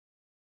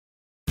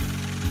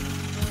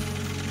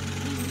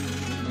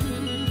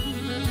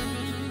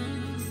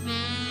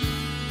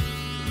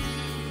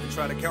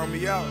Try to count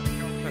me out.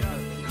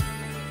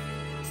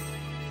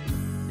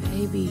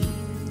 Baby,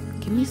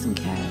 give me some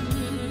cash.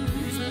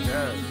 Some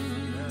cash.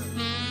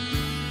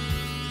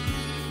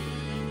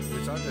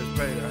 Bitch, I just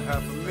paid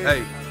 $500,000.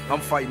 Hey, I'm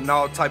fighting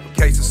all type of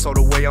cases, so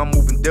the way I'm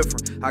moving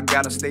different. I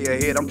gotta stay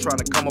ahead, I'm trying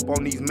to come up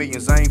on these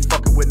millions. I ain't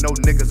fucking with no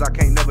niggas, I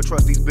can't never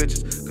trust these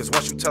bitches. Cause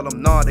once you tell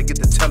them nah, they get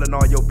to telling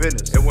all your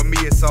business. And with me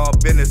it's all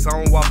business, I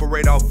don't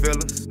operate off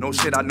feelings. No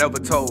shit I never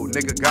told,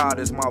 nigga God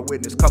is my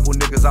witness. Couple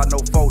niggas I know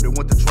folded,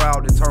 went to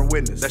trial to turn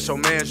witness. That's your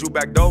mans, you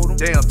backdoored them?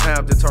 Damn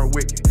time to turn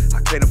wicked.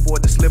 I can't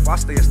afford to slip, I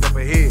stay a step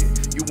ahead.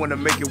 You wanna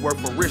make it work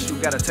for risk, you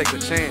gotta take a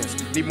chance.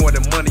 Need more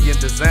than money and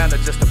designer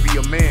just to be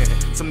a man.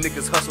 Some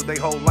niggas hustle they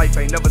whole life,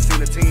 ain't never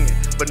seen a 10.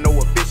 But know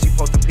a bitch, she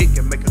supposed to pick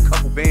and make a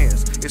couple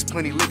bands. It's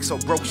plenty licks, so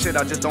broke shit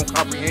I just don't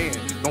comprehend.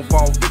 Don't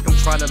fall victim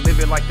trying to live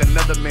it like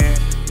another man.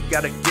 You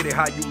gotta get it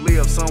how you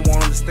live, son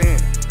won't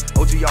understand.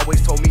 OG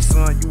always told me,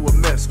 son, you a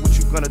mess, what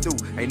you gonna do?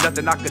 Ain't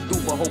nothing I could do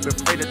but hope and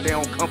pray that they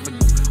don't come for you.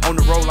 On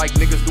the road like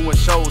niggas doing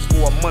shows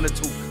for a month or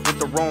two. Went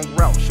the wrong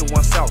route, shit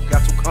went south,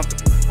 got too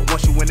comfortable. But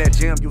once you in that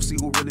jam, you'll see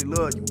who really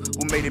love you,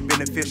 who made it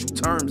beneficial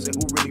terms and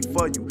who really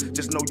for you.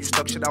 Just know you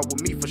stuck shit out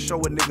with me, for sure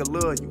a nigga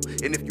love you.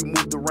 And if you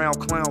moved around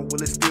clown,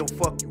 will it still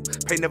fuck you?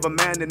 Pay never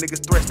mind the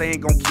niggas threats, they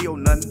ain't gon' kill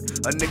nothing.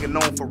 A nigga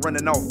known for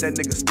running off, that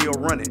nigga still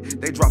running.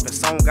 They dropping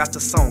song after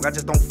song, I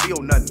just don't feel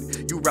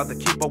nothing. You rather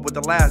keep up with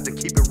the lies than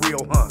keep it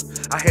real, huh?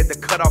 I had to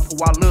cut off who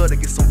I love to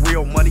get some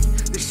real money.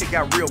 This shit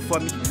got real for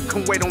me.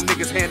 Come wait on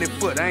niggas hand and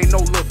foot, I ain't no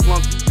little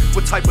flunky.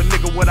 What type of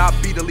nigga would I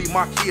be to leave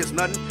my kids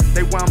nothing?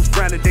 They rhymes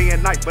grinding day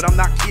and night, but I'm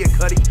not Kid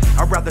Cudi.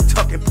 I'd rather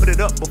tuck and put it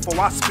up before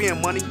I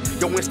spend money.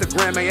 Your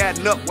Instagram ain't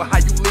adding up with how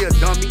you live,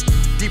 dummy.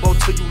 Debo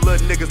to you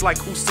little niggas like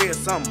who said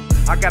something.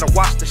 I gotta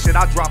watch the shit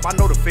I drop, I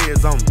know the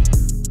feds on me.